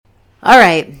All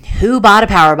right, who bought a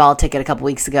Powerball ticket a couple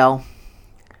weeks ago?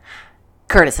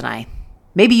 Curtis and I.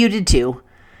 Maybe you did too.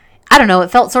 I don't know, it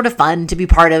felt sort of fun to be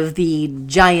part of the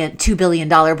giant $2 billion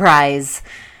prize.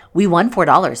 We won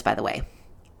 $4, by the way.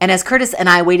 And as Curtis and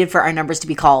I waited for our numbers to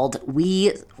be called,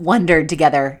 we wondered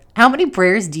together, how many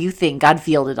prayers do you think God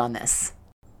fielded on this?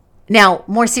 Now,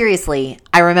 more seriously,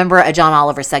 I remember a John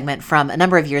Oliver segment from a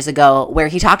number of years ago where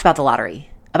he talked about the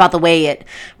lottery, about the way it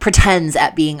pretends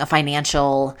at being a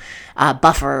financial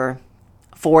buffer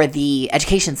for the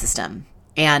education system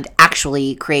and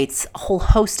actually creates a whole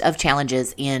host of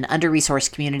challenges in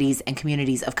under-resourced communities and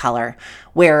communities of color,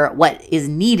 where what is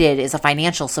needed is a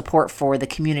financial support for the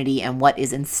community, and what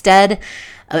is instead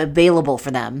available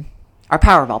for them are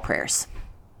Powerball prayers.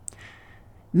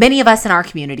 Many of us in our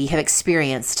community have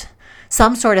experienced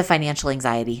some sort of financial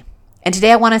anxiety, and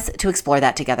today I want us to explore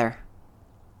that together.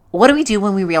 What do we do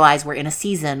when we realize we're in a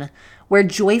season where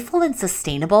joyful and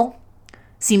sustainable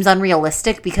seems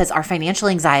unrealistic because our financial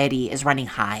anxiety is running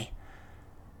high?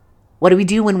 What do we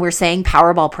do when we're saying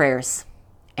Powerball prayers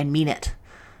and mean it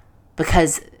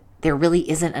because there really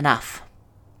isn't enough?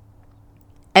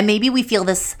 And maybe we feel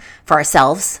this for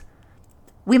ourselves.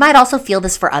 We might also feel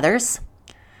this for others.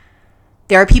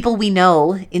 There are people we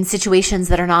know in situations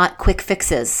that are not quick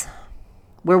fixes,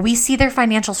 where we see their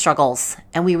financial struggles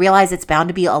and we realize it's bound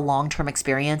to be a long-term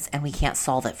experience and we can't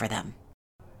solve it for them.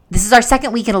 This is our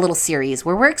second week in a little series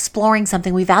where we're exploring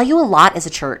something we value a lot as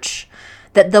a church,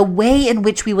 that the way in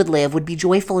which we would live would be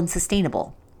joyful and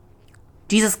sustainable.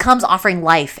 Jesus comes offering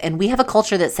life, and we have a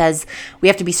culture that says we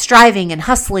have to be striving and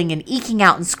hustling and eking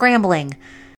out and scrambling.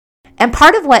 And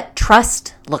part of what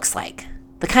trust looks like,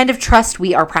 the kind of trust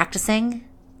we are practicing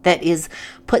that is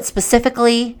put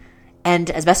specifically and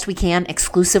as best we can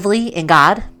exclusively in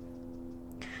God,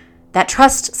 that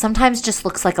trust sometimes just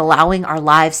looks like allowing our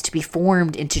lives to be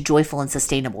formed into joyful and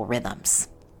sustainable rhythms.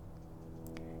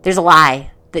 There's a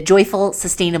lie that joyful,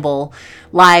 sustainable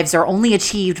lives are only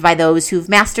achieved by those who've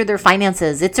mastered their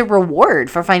finances. It's a reward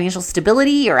for financial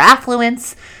stability or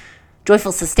affluence.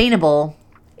 Joyful, sustainable,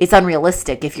 it's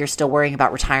unrealistic if you're still worrying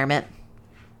about retirement,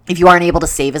 if you aren't able to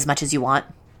save as much as you want,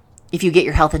 if you get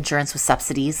your health insurance with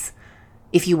subsidies,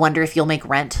 if you wonder if you'll make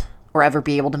rent or ever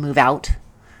be able to move out.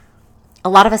 A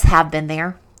lot of us have been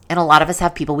there, and a lot of us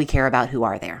have people we care about who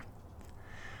are there.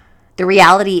 The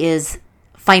reality is,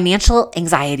 financial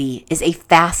anxiety is a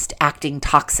fast-acting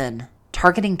toxin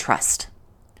targeting trust.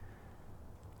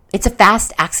 It's a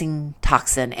fast-acting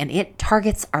toxin, and it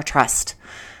targets our trust.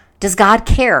 Does God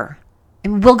care?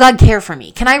 And will God care for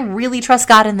me? Can I really trust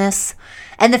God in this?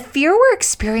 And the fear we're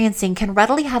experiencing can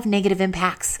readily have negative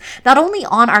impacts, not only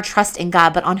on our trust in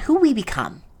God, but on who we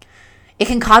become. It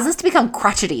can cause us to become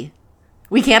crotchety.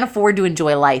 We can't afford to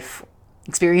enjoy life,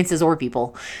 experiences, or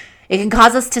people. It can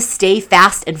cause us to stay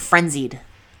fast and frenzied,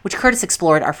 which Curtis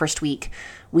explored our first week.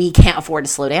 We can't afford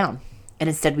to slow down, and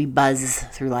instead we buzz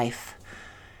through life.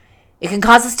 It can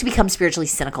cause us to become spiritually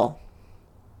cynical.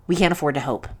 We can't afford to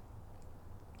hope.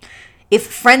 If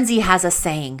frenzy has us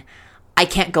saying, I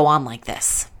can't go on like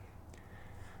this.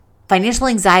 Financial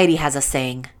anxiety has us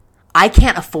saying, I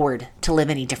can't afford to live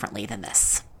any differently than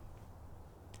this.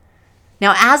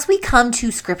 Now, as we come to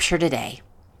Scripture today,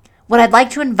 what I'd like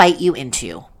to invite you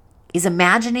into is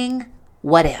imagining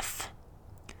what if.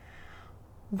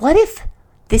 What if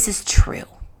this is true?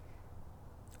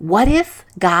 What if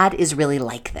God is really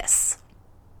like this?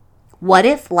 What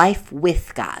if life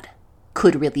with God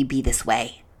could really be this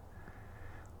way?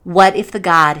 What if the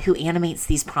God who animates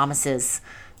these promises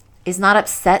is not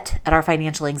upset at our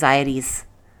financial anxieties,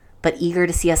 but eager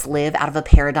to see us live out of a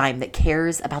paradigm that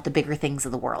cares about the bigger things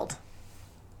of the world?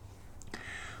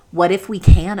 What if we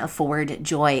can afford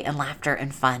joy and laughter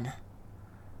and fun?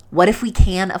 What if we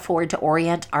can afford to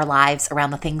orient our lives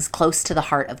around the things close to the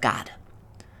heart of God?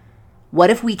 What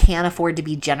if we can afford to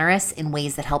be generous in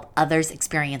ways that help others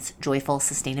experience joyful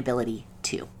sustainability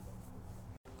too?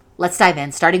 Let's dive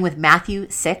in, starting with Matthew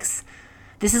 6.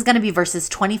 This is going to be verses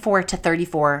 24 to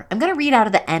 34. I'm going to read out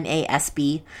of the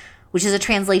NASB, which is a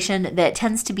translation that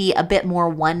tends to be a bit more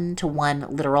one-to-one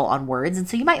literal on words, and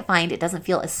so you might find it doesn't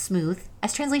feel as smooth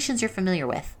as translations you're familiar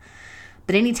with.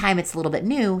 But anytime it's a little bit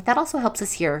new, that also helps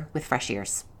us hear with fresh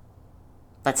ears.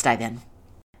 Let's dive in.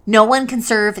 No one can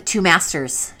serve two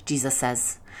masters, Jesus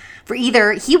says. For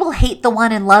either he will hate the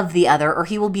one and love the other, or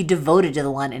he will be devoted to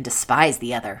the one and despise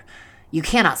the other. You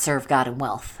cannot serve God and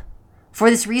wealth. For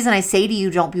this reason, I say to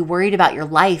you, don't be worried about your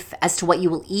life as to what you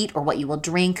will eat or what you will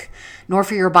drink, nor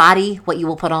for your body what you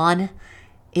will put on.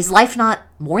 Is life not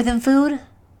more than food,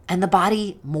 and the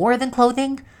body more than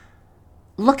clothing?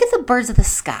 Look at the birds of the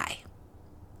sky.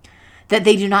 that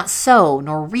they do not sow,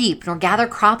 nor reap, nor gather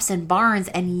crops in barns,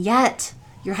 and yet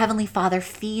your heavenly Father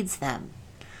feeds them.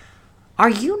 Are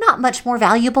you not much more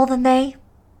valuable than they?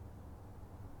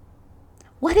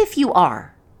 What if you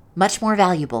are much more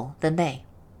valuable than they?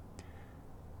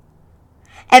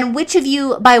 And which of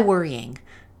you, by worrying,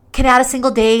 can add a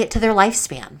single day to their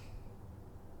lifespan?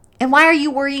 And why are you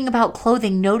worrying about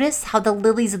clothing? Notice how the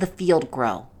lilies of the field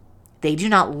grow. They do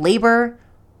not labor,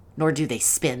 nor do they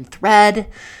spin thread.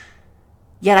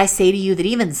 Yet I say to you that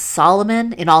even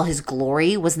Solomon in all his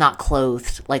glory was not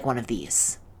clothed like one of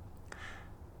these.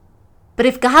 But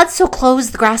if God so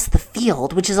clothes the grass of the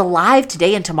field, which is alive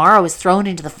today and tomorrow is thrown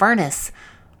into the furnace,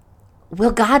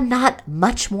 will God not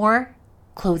much more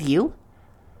clothe you?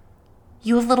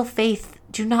 You of little faith,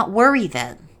 do not worry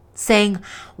then, saying,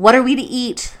 what are we to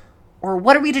eat? Or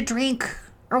what are we to drink?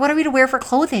 Or what are we to wear for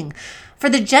clothing? For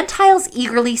the Gentiles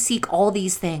eagerly seek all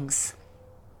these things.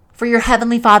 For your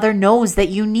heavenly Father knows that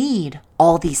you need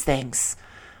all these things.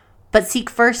 But seek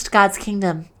first God's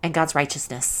kingdom and God's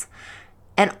righteousness,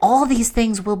 and all these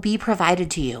things will be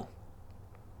provided to you.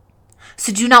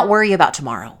 So do not worry about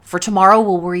tomorrow, for tomorrow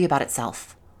will worry about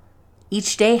itself.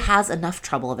 Each day has enough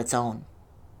trouble of its own.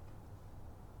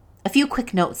 A few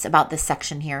quick notes about this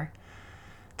section here.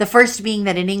 The first being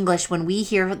that in English, when we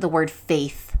hear the word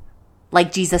faith,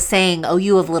 like Jesus saying, "Oh,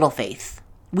 you of little faith,"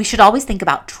 we should always think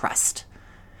about trust.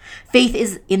 Faith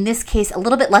is, in this case, a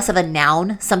little bit less of a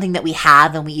noun, something that we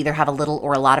have and we either have a little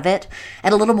or a lot of it,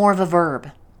 and a little more of a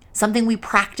verb, something we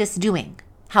practice doing,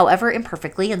 however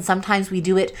imperfectly, and sometimes we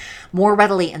do it more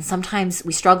readily and sometimes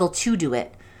we struggle to do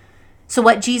it. So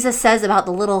what Jesus says about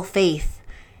the little faith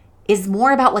is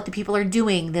more about what the people are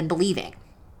doing than believing.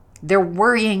 They're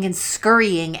worrying and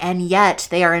scurrying, and yet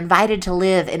they are invited to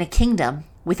live in a kingdom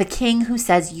with a king who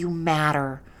says you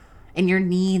matter and your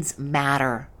needs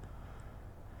matter.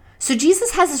 So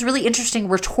Jesus has this really interesting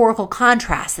rhetorical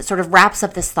contrast that sort of wraps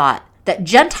up this thought that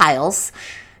Gentiles,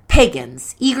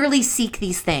 pagans, eagerly seek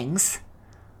these things,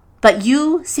 but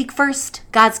you seek first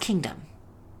God's kingdom.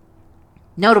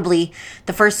 Notably,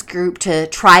 the first group to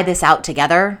try this out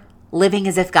together, living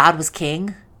as if God was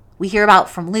king, we hear about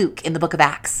from Luke in the book of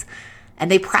Acts. And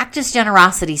they practiced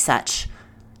generosity such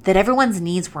that everyone's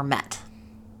needs were met.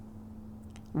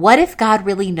 What if God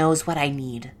really knows what I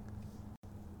need?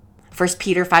 1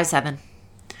 Peter 5:7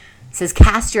 says,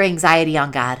 cast your anxiety on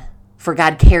God, for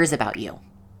God cares about you.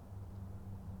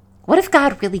 What if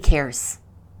God really cares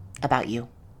about you?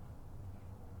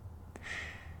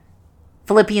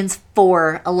 Philippians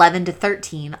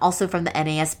 4:11-13, also from the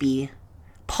NASB,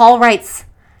 Paul writes,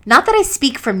 not that I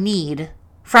speak from need,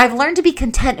 for I've learned to be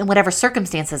content in whatever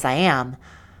circumstances I am.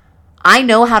 I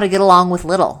know how to get along with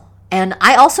little, and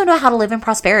I also know how to live in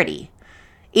prosperity.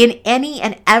 In any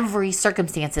and every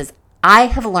circumstances, I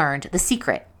have learned the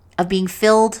secret of being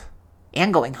filled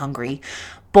and going hungry,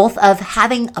 both of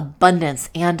having abundance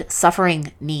and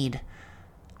suffering need.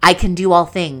 I can do all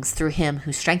things through him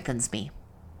who strengthens me.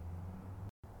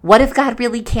 What if God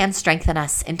really can strengthen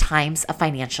us in times of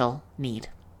financial need?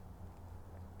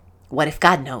 What if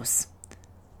God knows?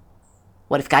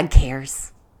 What if God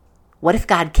cares? What if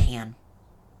God can?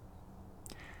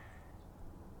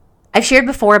 I've shared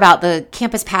before about the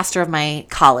campus pastor of my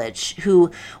college who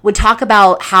would talk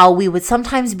about how we would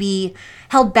sometimes be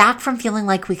held back from feeling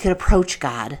like we could approach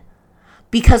God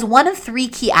because one of three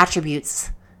key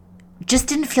attributes just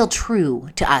didn't feel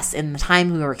true to us in the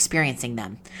time we were experiencing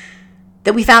them.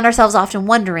 That we found ourselves often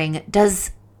wondering,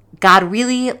 does God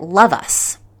really love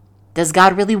us? Does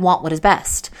God really want what is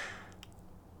best?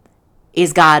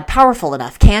 Is God powerful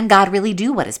enough? Can God really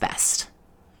do what is best?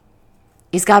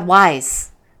 Is God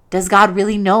wise? Does God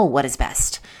really know what is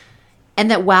best? And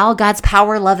that while God's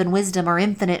power, love, and wisdom are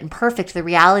infinite and perfect, the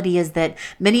reality is that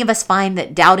many of us find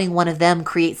that doubting one of them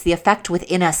creates the effect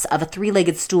within us of a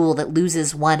three-legged stool that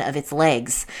loses one of its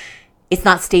legs. It's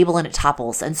not stable and it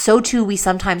topples. And so too, we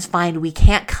sometimes find we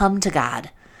can't come to God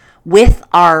with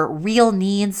our real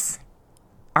needs,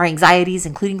 our anxieties,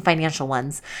 including financial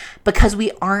ones, because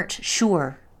we aren't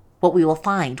sure what we will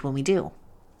find when we do.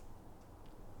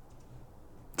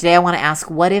 Today I want to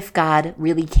ask, what if God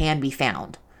really can be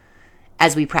found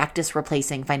as we practice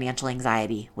replacing financial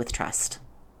anxiety with trust?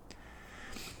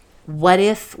 What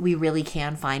if we really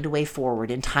can find a way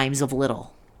forward in times of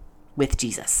little with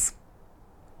Jesus?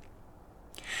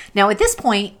 Now, at this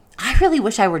point, I really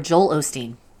wish I were Joel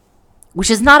Osteen,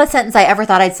 which is not a sentence I ever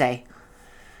thought I'd say.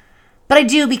 But I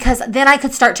do, because then I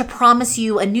could start to promise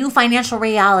you a new financial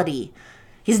reality.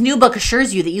 His new book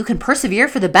assures you that you can persevere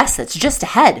for the best that's just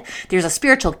ahead. There's a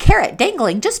spiritual carrot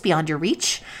dangling just beyond your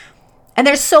reach. And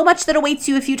there's so much that awaits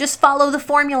you if you just follow the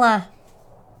formula.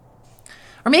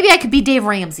 Or maybe I could be Dave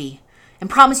Ramsey and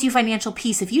promise you financial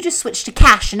peace if you just switch to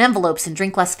cash and envelopes and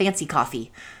drink less fancy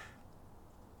coffee.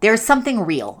 There's something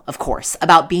real, of course,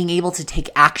 about being able to take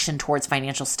action towards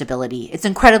financial stability. It's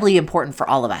incredibly important for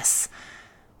all of us.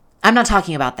 I'm not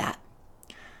talking about that.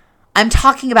 I'm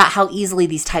talking about how easily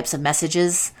these types of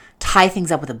messages tie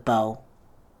things up with a bow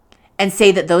and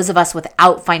say that those of us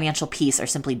without financial peace are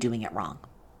simply doing it wrong.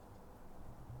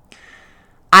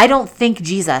 I don't think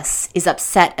Jesus is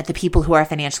upset at the people who are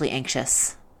financially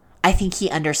anxious. I think he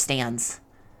understands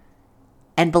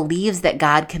and believes that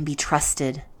God can be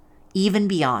trusted even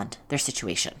beyond their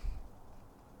situation.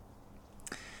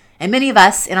 And many of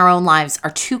us in our own lives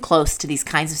are too close to these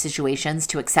kinds of situations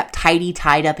to accept tidy,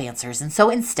 tied up answers. And so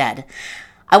instead,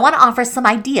 I want to offer some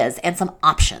ideas and some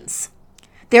options.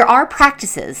 There are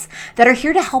practices that are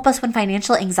here to help us when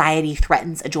financial anxiety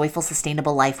threatens a joyful,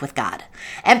 sustainable life with God.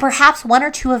 And perhaps one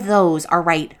or two of those are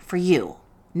right for you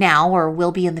now or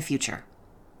will be in the future.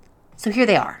 So here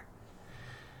they are.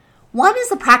 One is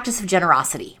the practice of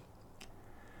generosity.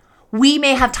 We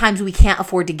may have times we can't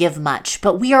afford to give much,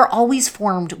 but we are always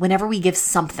formed whenever we give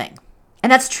something. And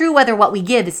that's true whether what we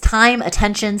give is time,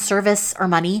 attention, service, or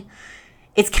money.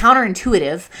 It's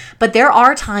counterintuitive, but there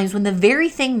are times when the very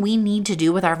thing we need to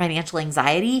do with our financial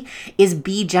anxiety is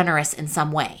be generous in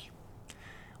some way.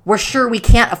 We're sure we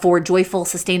can't afford joyful,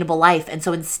 sustainable life, and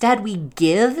so instead we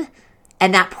give,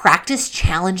 and that practice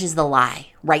challenges the lie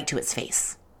right to its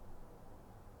face.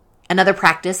 Another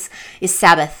practice is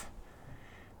Sabbath.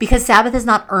 Because Sabbath is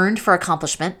not earned for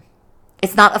accomplishment,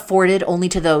 it's not afforded only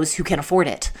to those who can afford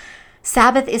it.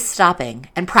 Sabbath is stopping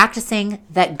and practicing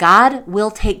that God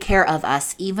will take care of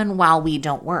us even while we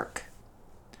don't work.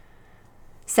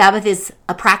 Sabbath is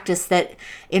a practice that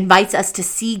invites us to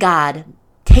see God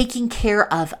taking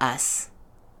care of us.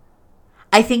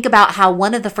 I think about how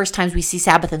one of the first times we see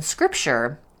Sabbath in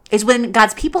Scripture is when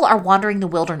God's people are wandering the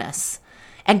wilderness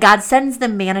and God sends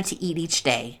them manna to eat each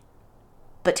day,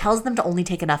 but tells them to only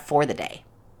take enough for the day.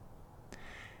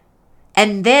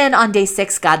 And then on day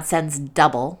 6, God sends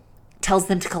double, tells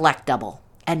them to collect double,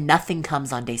 and nothing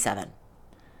comes on day 7.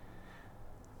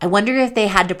 I wonder if they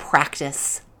had to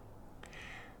practice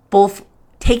both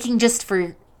taking just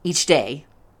for each day,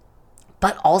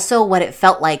 but also what it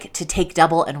felt like to take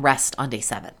double and rest on day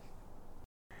 7.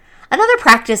 Another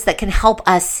practice that can help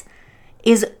us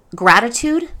is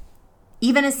gratitude,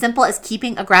 even as simple as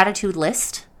keeping a gratitude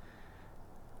list.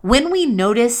 When we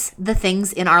notice the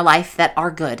things in our life that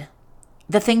are good,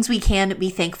 the things we can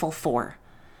be thankful for,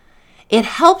 it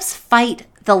helps fight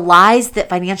the lies that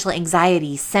financial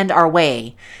anxiety send our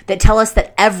way that tell us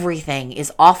that everything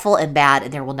is awful and bad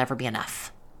and there will never be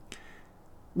enough.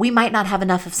 We might not have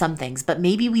enough of some things, but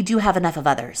maybe we do have enough of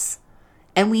others.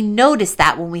 And we notice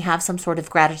that when we have some sort of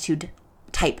gratitude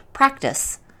type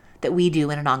practice that we do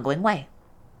in an ongoing way.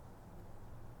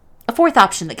 A fourth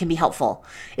option that can be helpful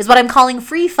is what I'm calling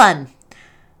free fun.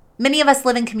 Many of us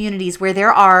live in communities where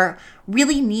there are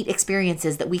really neat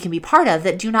experiences that we can be part of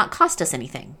that do not cost us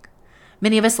anything.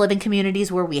 Many of us live in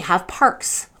communities where we have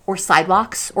parks or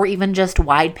sidewalks or even just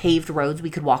wide paved roads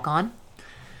we could walk on.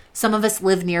 Some of us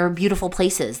live near beautiful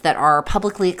places that are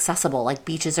publicly accessible, like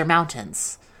beaches or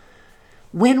mountains.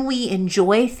 When we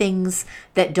enjoy things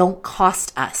that don't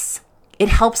cost us, it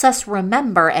helps us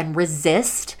remember and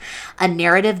resist a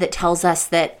narrative that tells us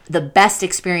that the best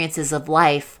experiences of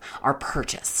life are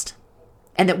purchased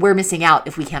and that we're missing out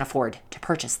if we can't afford to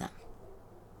purchase them.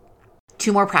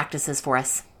 2 more practices for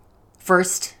us.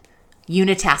 First,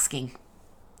 unitasking.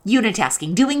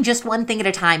 Unitasking, doing just one thing at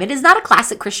a time. It is not a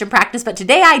classic Christian practice, but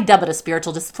today I dub it a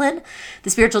spiritual discipline, the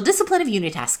spiritual discipline of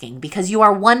unitasking, because you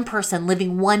are one person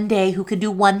living one day who can do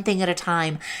one thing at a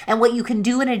time, and what you can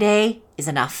do in a day is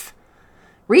enough.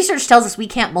 Research tells us we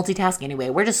can't multitask anyway.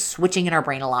 We're just switching in our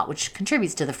brain a lot, which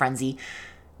contributes to the frenzy.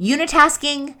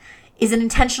 Unitasking is an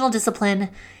intentional discipline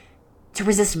to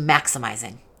resist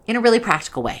maximizing in a really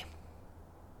practical way.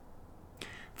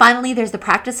 Finally, there's the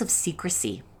practice of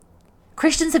secrecy.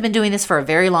 Christians have been doing this for a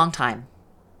very long time.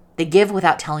 They give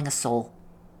without telling a soul.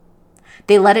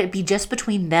 They let it be just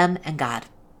between them and God.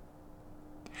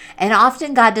 And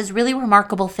often God does really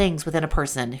remarkable things within a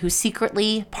person who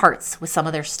secretly parts with some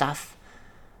of their stuff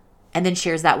and then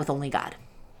shares that with only God.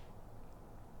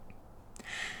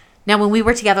 Now, when we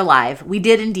were together live, we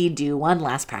did indeed do one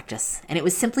last practice, and it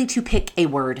was simply to pick a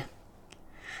word.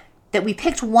 That we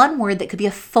picked one word that could be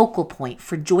a focal point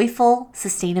for joyful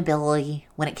sustainability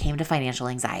when it came to financial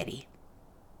anxiety.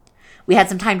 We had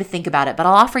some time to think about it, but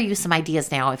I'll offer you some ideas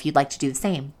now if you'd like to do the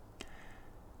same.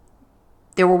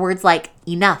 There were words like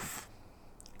enough,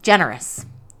 generous,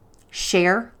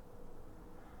 share.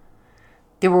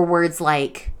 There were words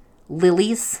like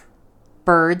lilies,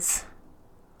 birds.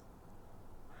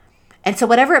 And so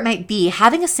whatever it might be,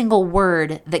 having a single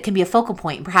word that can be a focal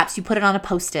point, perhaps you put it on a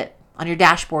Post-it on your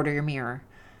dashboard or your mirror,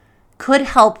 could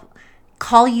help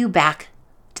call you back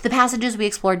to the passages we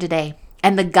explored today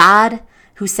and the God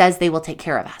who says they will take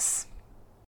care of us.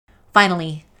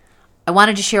 Finally, I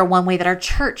wanted to share one way that our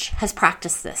church has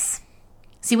practiced this.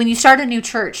 See, when you start a new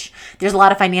church, there's a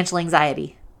lot of financial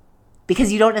anxiety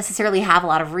because you don't necessarily have a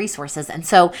lot of resources. And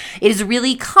so it is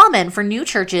really common for new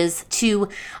churches to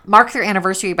mark their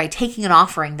anniversary by taking an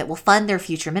offering that will fund their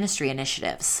future ministry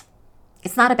initiatives.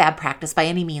 It's not a bad practice by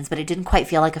any means, but it didn't quite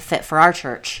feel like a fit for our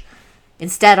church.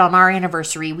 Instead, on our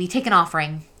anniversary, we take an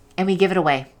offering and we give it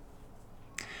away.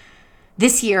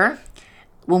 This year,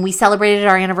 when we celebrated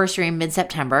our anniversary in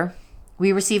mid-September,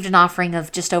 we received an offering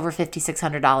of just over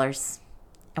 $5,600.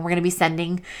 And we're going to be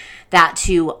sending that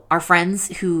to our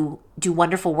friends who do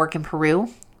wonderful work in Peru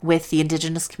with the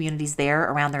indigenous communities there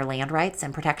around their land rights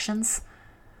and protections,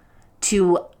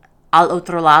 to Al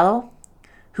Otro Lado,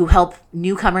 who help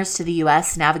newcomers to the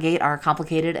U.S. navigate our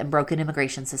complicated and broken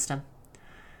immigration system,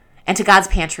 and to God's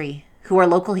Pantry, who are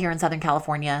local here in Southern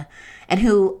California and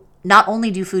who not only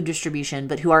do food distribution,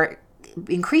 but who are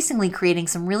increasingly creating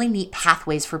some really neat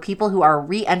pathways for people who are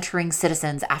re-entering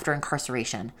citizens after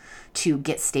incarceration to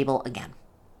get stable again.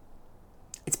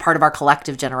 It's part of our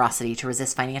collective generosity to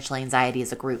resist financial anxiety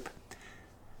as a group,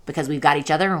 because we've got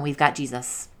each other and we've got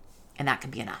Jesus, and that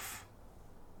can be enough.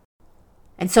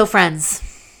 And so, friends,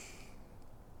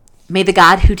 may the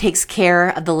God who takes care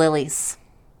of the lilies,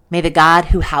 may the God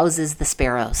who houses the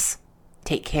sparrows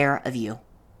take care of you.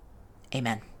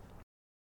 Amen.